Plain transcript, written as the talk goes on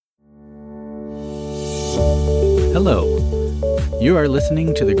Hello. You are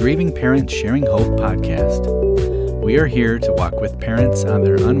listening to the Grieving Parents Sharing Hope podcast. We are here to walk with parents on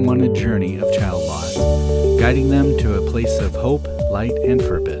their unwanted journey of child loss, guiding them to a place of hope, light, and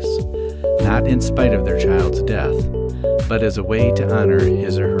purpose, not in spite of their child's death, but as a way to honor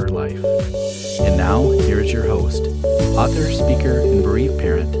his or her life. And now, here is your host, author, speaker, and bereaved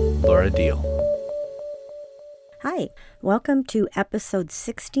parent, Laura Deal. Hi, welcome to episode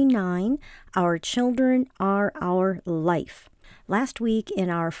 69, Our Children Are Our Life. Last week in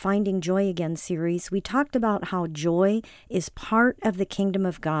our Finding Joy Again series, we talked about how joy is part of the kingdom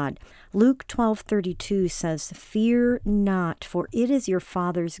of God. Luke 12:32 says, "Fear not, for it is your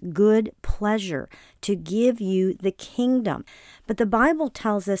Father's good pleasure to give you the kingdom." But the Bible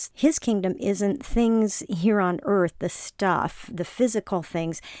tells us his kingdom isn't things here on earth, the stuff, the physical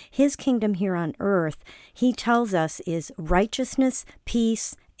things. His kingdom here on earth, he tells us, is righteousness,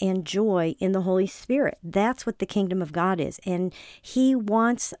 peace, and joy in the Holy Spirit. That's what the kingdom of God is. And he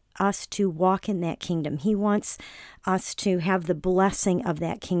wants us to walk in that kingdom. He wants us to have the blessing of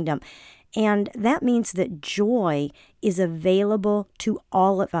that kingdom. And that means that joy is available to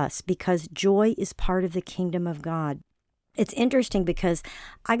all of us because joy is part of the kingdom of God. It's interesting because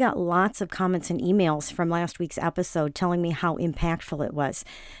I got lots of comments and emails from last week's episode telling me how impactful it was.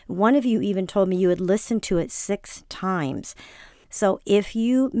 One of you even told me you had listened to it 6 times. So if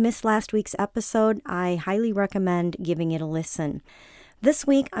you missed last week's episode, I highly recommend giving it a listen. This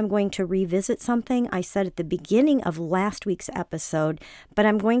week, I'm going to revisit something I said at the beginning of last week's episode, but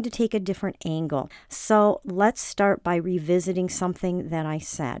I'm going to take a different angle. So let's start by revisiting something that I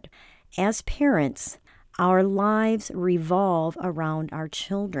said. As parents, our lives revolve around our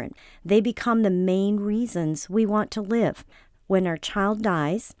children. They become the main reasons we want to live. When our child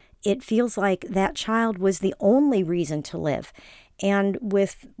dies, it feels like that child was the only reason to live. And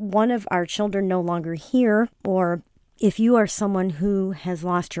with one of our children no longer here, or if you are someone who has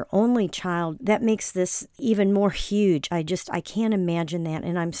lost your only child, that makes this even more huge. I can't imagine that,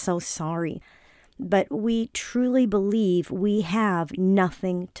 and I'm so sorry. But we truly believe we have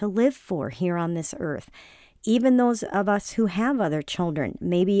nothing to live for here on this earth. Even those of us who have other children,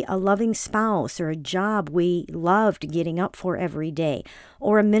 maybe a loving spouse or a job we loved getting up for every day,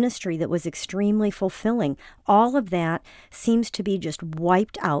 or a ministry that was extremely fulfilling, all of that seems to be just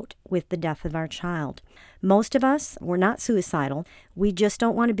wiped out with the death of our child. Most of us, we're not suicidal. We just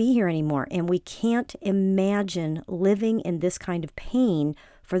don't want to be here anymore, and we can't imagine living in this kind of pain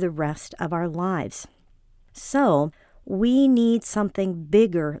for the rest of our lives. So, we need something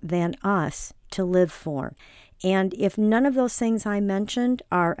bigger than us to live for. And if none of those things I mentioned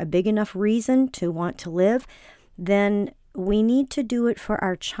are a big enough reason to want to live, then we need to do it for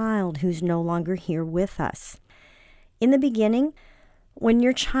our child who's no longer here with us. In the beginning, when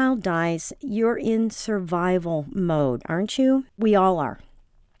your child dies, you're in survival mode, aren't you? We all are.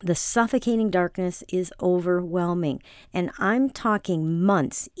 The suffocating darkness is overwhelming, and I'm talking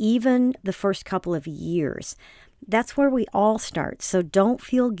months, even the first couple of years. That's where we all start, so don't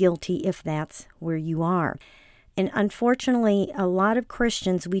feel guilty if that's where you are. And unfortunately, a lot of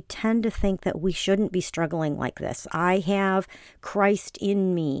Christians, we tend to think that we shouldn't be struggling like this. I have Christ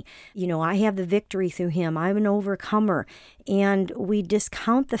in me. I have the victory through him. I'm an overcomer. And we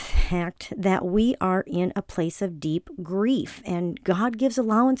discount the fact that we are in a place of deep grief, and God gives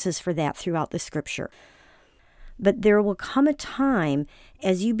allowances for that throughout the scripture. But there will come a time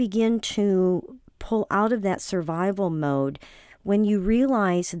as you begin to pull out of that survival mode when you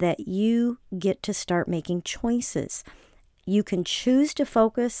realize that you get to start making choices. You can choose to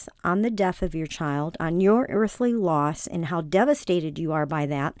focus on the death of your child, on your earthly loss and how devastated you are by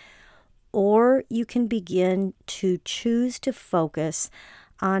that, or you can begin to choose to focus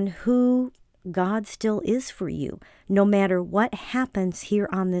on who God still is for you, no matter what happens here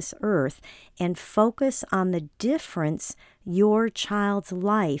on this earth, and focus on the difference your child's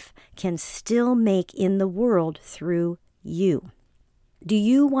life can still make in the world through you. Do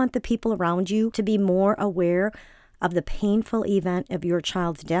you want the people around you to be more aware of the painful event of your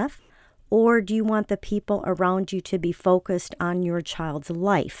child's death? Or do you want the people around you to be focused on your child's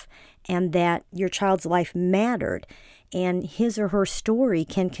life and that your child's life mattered and his or her story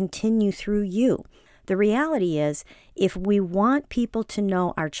can continue through you? The reality is, if we want people to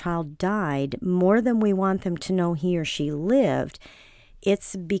know our child died more than we want them to know he or she lived,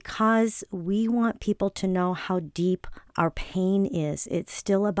 it's because we want people to know how deep our pain is. It's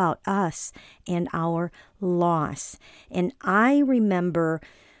still about us and our loss. And I remember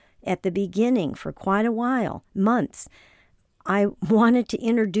at the beginning, for quite a while, months, I wanted to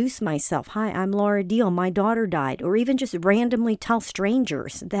introduce myself. Hi, I'm Laura Deal. My daughter died. Or even just randomly tell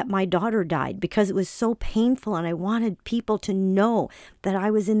strangers that my daughter died because it was so painful and I wanted people to know that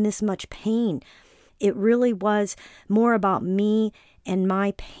I was in this much pain. It really was more about me and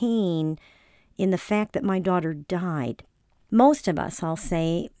my pain in the fact that my daughter died. Most of us, I'll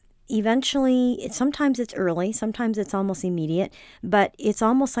say, eventually, sometimes it's early, sometimes it's almost immediate, but it's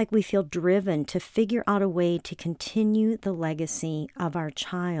almost like we feel driven to figure out a way to continue the legacy of our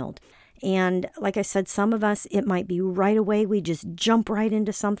child. And like I said, some of us, it might be right away, we just jump right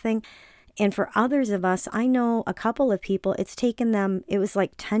into something. And for others of us, I know a couple of people, it's taken them, it was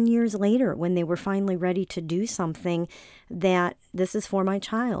like 10 years later when they were finally ready to do something that this is for my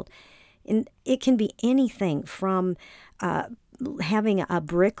child. And it can be anything from having a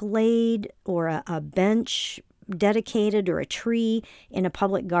brick laid or a bench dedicated or a tree in a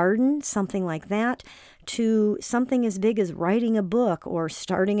public garden, something like that, to something as big as writing a book or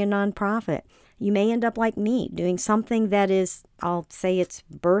starting a nonprofit. You may end up like me, doing something that is, I'll say it's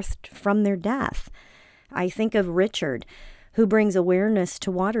birthed from their death. I think of Richard, who brings awareness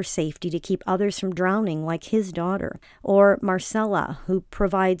to water safety to keep others from drowning, like his daughter. Or Marcella, who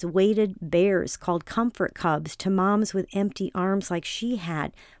provides weighted bears called comfort cubs to moms with empty arms like she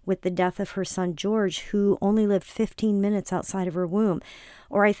had with the death of her son George, who only lived 15 minutes outside of her womb.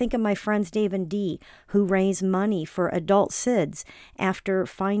 Or I think of my friends Dave and Dee, who raise money for adult SIDS after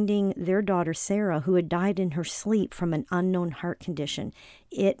finding their daughter Sarah, who had died in her sleep from an unknown heart condition.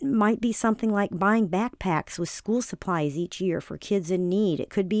 It might be something like buying backpacks with school supplies each year for kids in need. It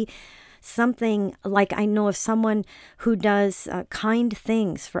could be something like I know of someone who does kind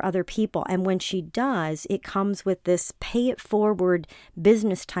things for other people. And when she does, it comes with this pay it forward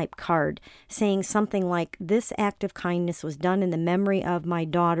business type card saying something like, this act of kindness was done in the memory of my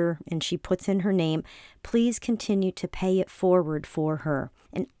daughter, and she puts in her name. Please continue to pay it forward for her.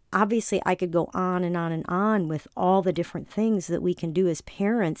 And obviously, I could go on and on and on with all the different things that we can do as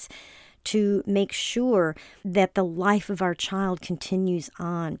parents to make sure that the life of our child continues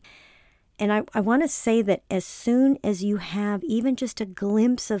on. And I want to say that as soon as you have even just a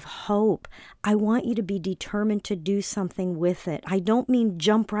glimpse of hope, I want you to be determined to do something with it. I don't mean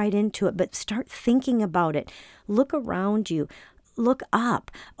jump right into it, but start thinking about it. Look around you. Look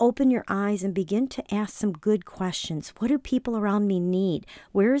up, open your eyes, and begin to ask some good questions. What do people around me need?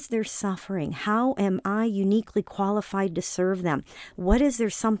 Where is their suffering? How am I uniquely qualified to serve them? What is there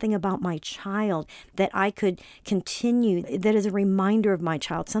something about my child that I could continue, that is a reminder of my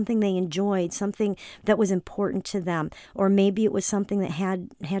child, something they enjoyed, something that was important to them, or maybe it was something that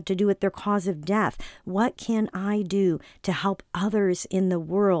had to do with their cause of death. What can I do to help others in the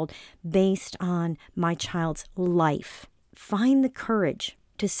world based on my child's life? Find the courage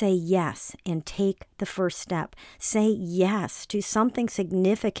to say yes and take the first step. Say yes to something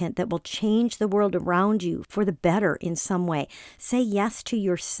significant that will change the world around you for the better in some way. Say yes to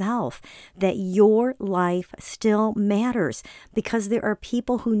yourself, that your life still matters because there are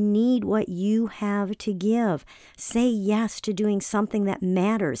people who need what you have to give. Say yes to doing something that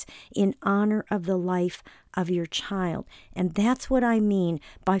matters in honor of the life of your child. And that's what I mean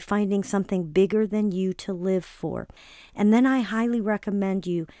by finding something bigger than you to live for. And then I highly recommend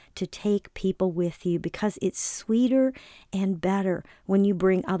you to take people with you because it's sweeter and better when you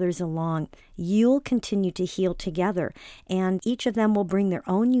bring others along. You'll continue to heal together, and each of them will bring their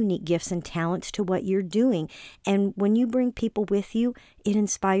own unique gifts and talents to what you're doing. And when you bring people with you, it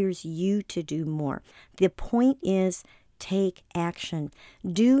inspires you to do more. The point is, take action.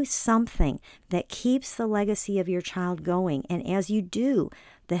 Do something that keeps the legacy of your child going. And as you do,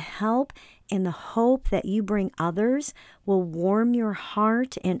 the help and the hope that you bring others will warm your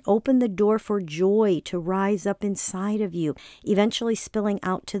heart and open the door for joy to rise up inside of you, eventually spilling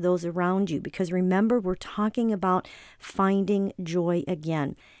out to those around you. Because remember, we're talking about finding joy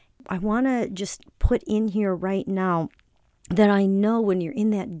again. I want to just put in here right now that I know when you're in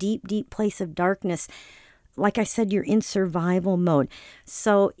that deep, deep place of darkness, like I said, you're in survival mode.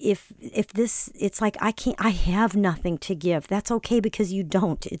 So if it's like, I have nothing to give. That's okay because you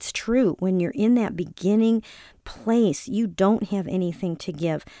don't. It's true. When you're in that beginning place, you don't have anything to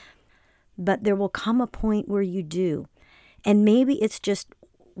give. But there will come a point where you do. And maybe it's just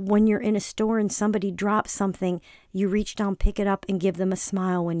when you're in a store and somebody drops something, you reach down, pick it up, and give them a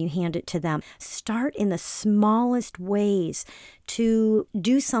smile when you hand it to them. Start in the smallest ways to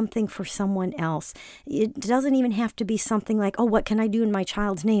do something for someone else. It doesn't even have to be something like, oh, what can I do in my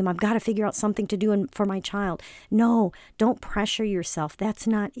child's name? I've got to figure out something to do for my child. No, don't pressure yourself. That's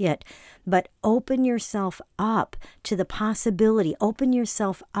not it. But open yourself up to the possibility. Open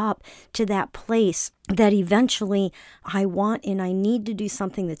yourself up to that place that eventually I want and I need to do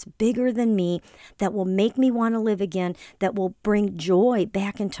something that's bigger than me, that will make me want to live again, that will bring joy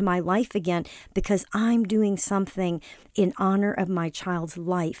back into my life again, because I'm doing something in honor of my child's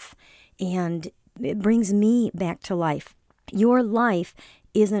life. And it brings me back to life. Your life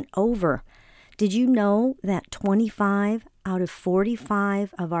isn't over. Did you know that 25 out of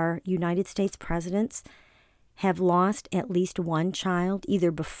 45 of our United States presidents have lost at least one child,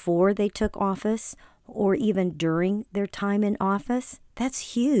 either before they took office or even during their time in office?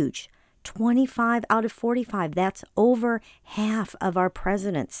 That's huge. 25 out of 45. That's over half of our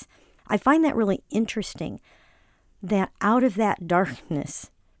presidents. I find that really interesting, that out of that darkness,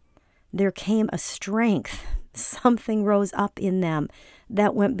 there came a strength. Something rose up in them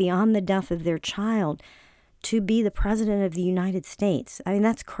that went beyond the death of their child to be the president of the United States. I mean,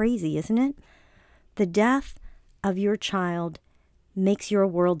 that's crazy, isn't it? The death of your child makes your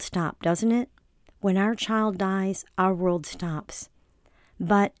world stop, doesn't it? When our child dies, our world stops.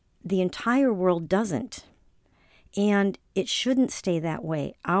 But the entire world doesn't. And it shouldn't stay that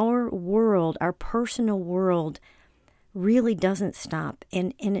way. Our world, our personal world, really doesn't stop.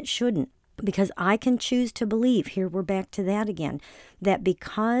 And it shouldn't. Because I can choose to believe, here we're back to that again, that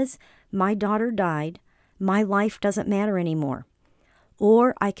because my daughter died, my life doesn't matter anymore.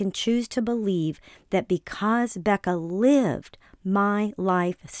 Or I can choose to believe that because Becca lived, my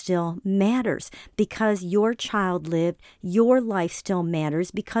life still matters. Because your child lived, your life still matters.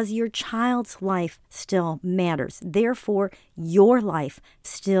 Because your child's life still matters. Therefore, your life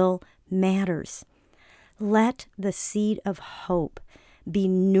still matters. Let the seed of hope be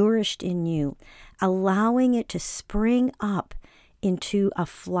nourished in you, allowing it to spring up into a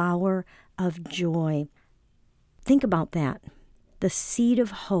flower of joy. Think about that. The seed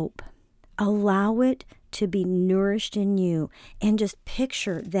of hope. Allow it to be nourished in you, and just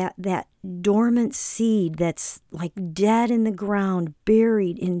picture that dormant seed that's like dead in the ground,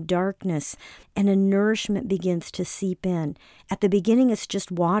 buried in darkness, and a nourishment begins to seep in. At the beginning, it's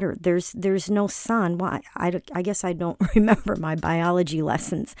just water. There's no sun. Well, I guess I don't remember my biology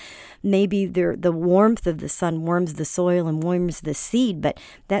lessons. Maybe the warmth of the sun warms the soil and warms the seed, but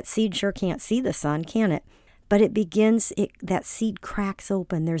that seed sure can't see the sun, can it? But it begins, that seed cracks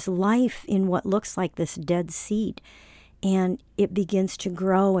open. There's life in what looks like this dead seed. And it begins to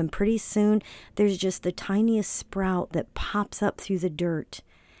grow. And pretty soon, there's just the tiniest sprout that pops up through the dirt.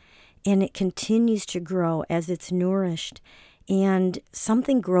 And it continues to grow as it's nourished. And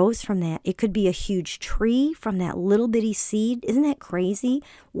something grows from that. It could be a huge tree from that little bitty seed. Isn't that crazy?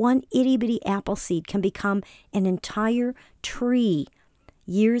 One itty bitty apple seed can become an entire tree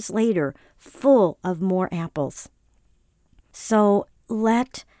years later, full of more apples. So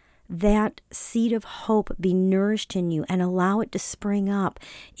let that seed of hope be nourished in you and allow it to spring up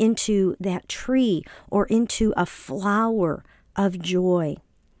into that tree or into a flower of joy.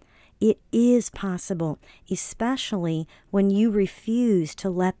 It is possible, especially when you refuse to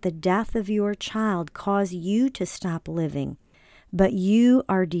let the death of your child cause you to stop living, but you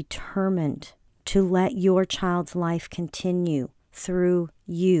are determined to let your child's life continue through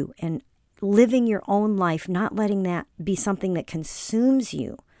you and living your own life, not letting that be something that consumes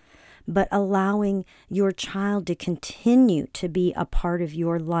you, but allowing your child to continue to be a part of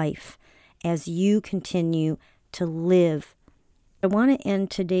your life as you continue to live. I want to end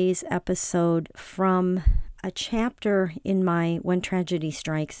today's episode from a chapter in my When Tragedy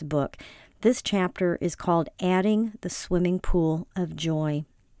Strikes book. This chapter is called Adding the Swimming Pool of Joy.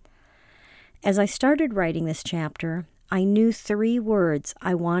 As I started writing this chapter, I knew 3 words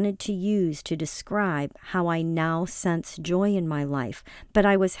I wanted to use to describe how I now sense joy in my life, but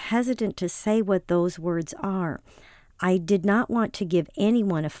I was hesitant to say what those words are. I did not want to give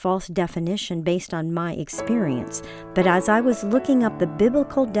anyone a false definition based on my experience, but as I was looking up the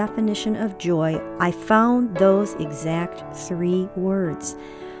biblical definition of joy, I found those exact 3 words.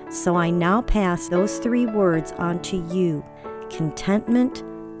 So I now pass those 3 words on to you: contentment,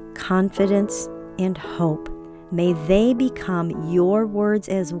 confidence, and hope. May they become your words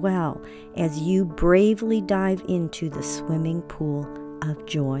as well as you bravely dive into the swimming pool of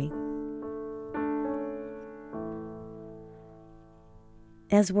joy.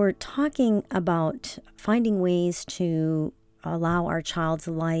 As we're talking about finding ways to allow our child's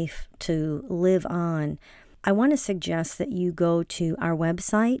life to live on, I want to suggest that you go to our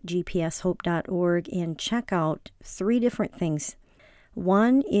website, gpshope.org, and check out 3 different things.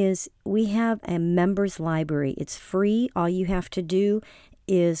 One is we have a members library. It's free. All you have to do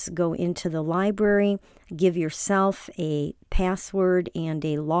is go into the library, give yourself a password and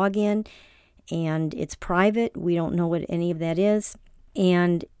a login, and it's private. We don't know what any of that is.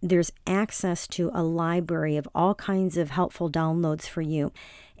 And there's access to a library of all kinds of helpful downloads for you.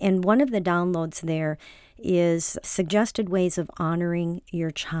 And one of the downloads there is suggested ways of honoring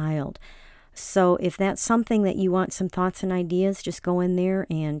your child. So if that's something that you want some thoughts and ideas, just go in there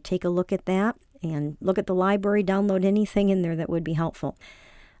and take a look at that and look at the library, download anything in there that would be helpful.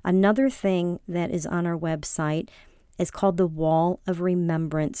 Another thing that is on our website is called the Wall of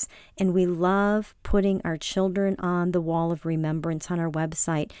Remembrance, and we love putting our children on the Wall of Remembrance on our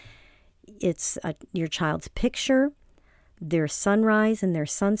website. It's your child's picture, their sunrise and their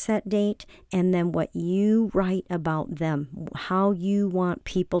sunset date, and then what you write about them, how you want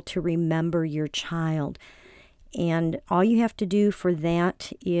people to remember your child. And all you have to do for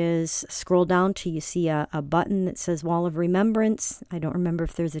that is scroll down till you see a button that says Wall of Remembrance. I don't remember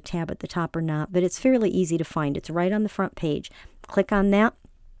if there's a tab at the top or not, but it's fairly easy to find. It's right on the front page. Click on that,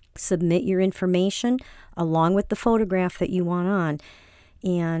 submit your information along with the photograph that you want on,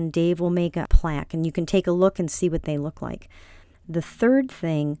 and Dave will make a plaque, and you can take a look and see what they look like. The third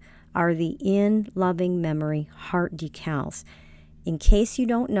thing are the In Loving Memory heart decals. In case you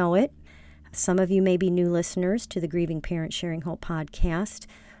don't know it, some of you may be new listeners to the Grieving Parents Sharing Hope podcast.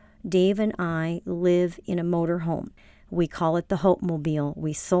 Dave and I live in a motorhome. We call it the Hope Mobile.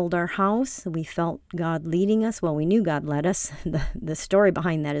 We sold our house. We felt God leading us. Well, we knew God led us. The story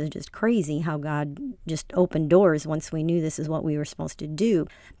behind that is just crazy, how God just opened doors once we knew this is what we were supposed to do.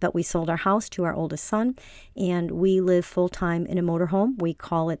 But we sold our house to our oldest son, and we live full-time in a motorhome. We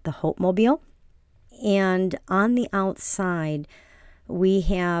call it the Hope Mobile. And on the outside, we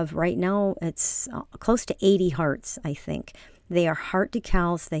have, right now, it's close to 80 hearts, I think. They are heart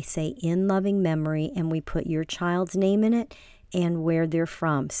decals. They say In Loving Memory, and we put your child's name in it and where they're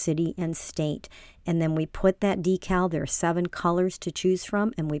from, city and state. And then we put that decal, there are 7 colors to choose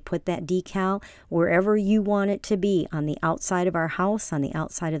from, and we put that decal wherever you want it to be, on the outside of our house, on the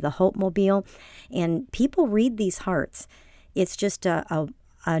outside of the Hope Mobile. And people read these hearts. It's just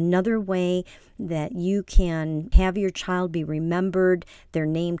another way that you can have your child be remembered. Their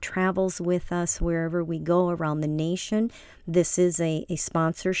name travels with us wherever we go around the nation. This is a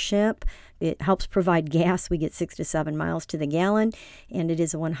sponsorship. It helps provide gas. We get 6 to 7 miles to the gallon, and it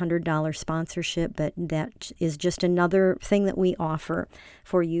is a $100 sponsorship, but that is just another thing that we offer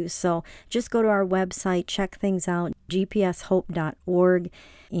for you. So just go to our website, check things out, gpshope.org,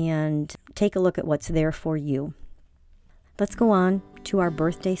 and take a look at what's there for you. Let's go on to our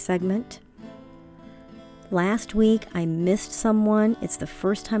birthday segment. Last week, I missed someone. It's the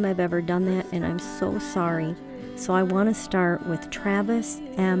first time I've ever done that, and I'm so sorry. So I want to start with Travis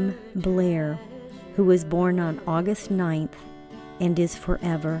M. Blair, who was born on August 9th and is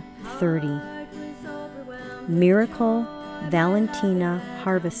forever 30. Miracle Valentina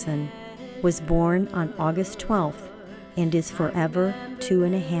Harvison was born on August 12th and is forever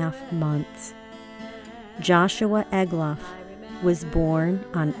 2.5 months. Joshua Egloff was born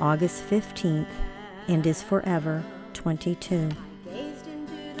on August 15th and is forever 22.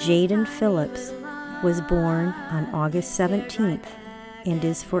 Jaden Phillips was born on August 17th and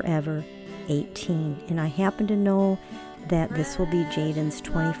is forever 18. And I happen to know that this will be Jaden's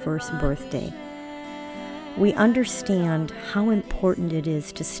 21st birthday. We understand how important it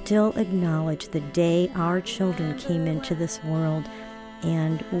is to still acknowledge the day our children came into this world,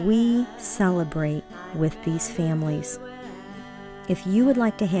 and we celebrate with these families. If you would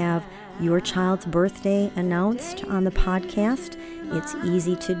like to have your child's birthday announced on the podcast, it's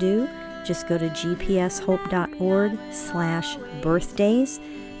easy to do. Just go to gpshope.org/birthdays,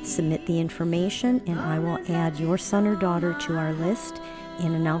 submit the information, and I will add your son or daughter to our list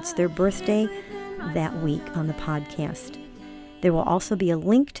and announce their birthday that week on the podcast. There will also be a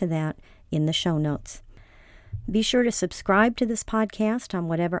link to that in the show notes. Be sure to subscribe to this podcast on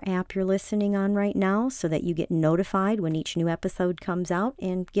whatever app you're listening on right now so that you get notified when each new episode comes out,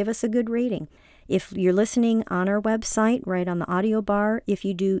 and give us a good rating. If you're listening on our website, right on the audio bar, if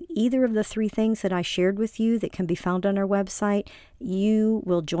you do either of the 3 things that I shared with you that can be found on our website, you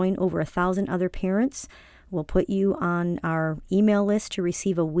will join over 1,000 other parents. We'll put you on our email list to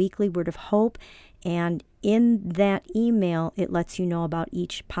receive a weekly word of hope, and in that email, it lets you know about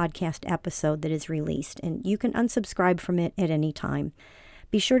each podcast episode that is released, and you can unsubscribe from it at any time.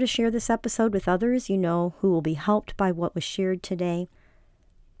 Be sure to share this episode with others you know who will be helped by what was shared today.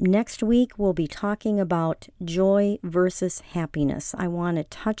 Next week, we'll be talking about joy versus happiness. I want to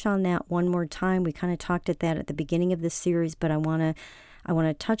touch on that one more time. We kind of talked at that at the beginning of this series, but I want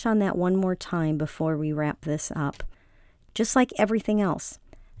to touch on that one more time before we wrap this up. Just like everything else,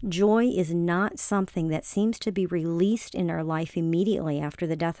 joy is not something that seems to be released in our life immediately after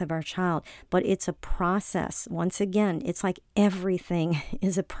the death of our child, but it's a process. Once again, it's like everything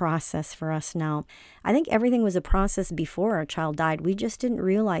is a process for us now. I think everything was a process before our child died. We just didn't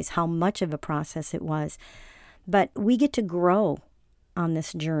realize how much of a process it was. But we get to grow on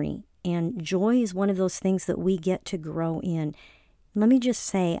this journey, and joy is one of those things that we get to grow in. Let me just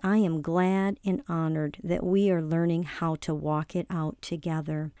say, I am glad and honored that we are learning how to walk it out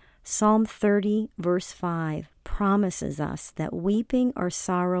together. Psalm 30, verse 5, promises us that weeping or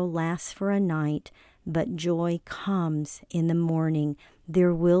sorrow lasts for a night, but joy comes in the morning.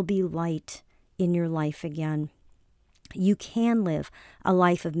 There will be light in your life again. You can live a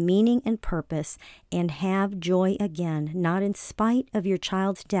life of meaning and purpose and have joy again, not in spite of your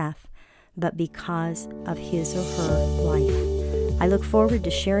child's death, but because of his or her life. I look forward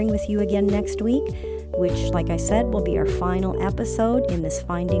to sharing with you again next week, which, like I said, will be our final episode in this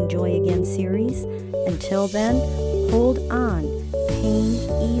Finding Joy Again series. Until then, hold on. Pain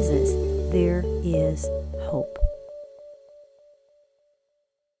eases. There is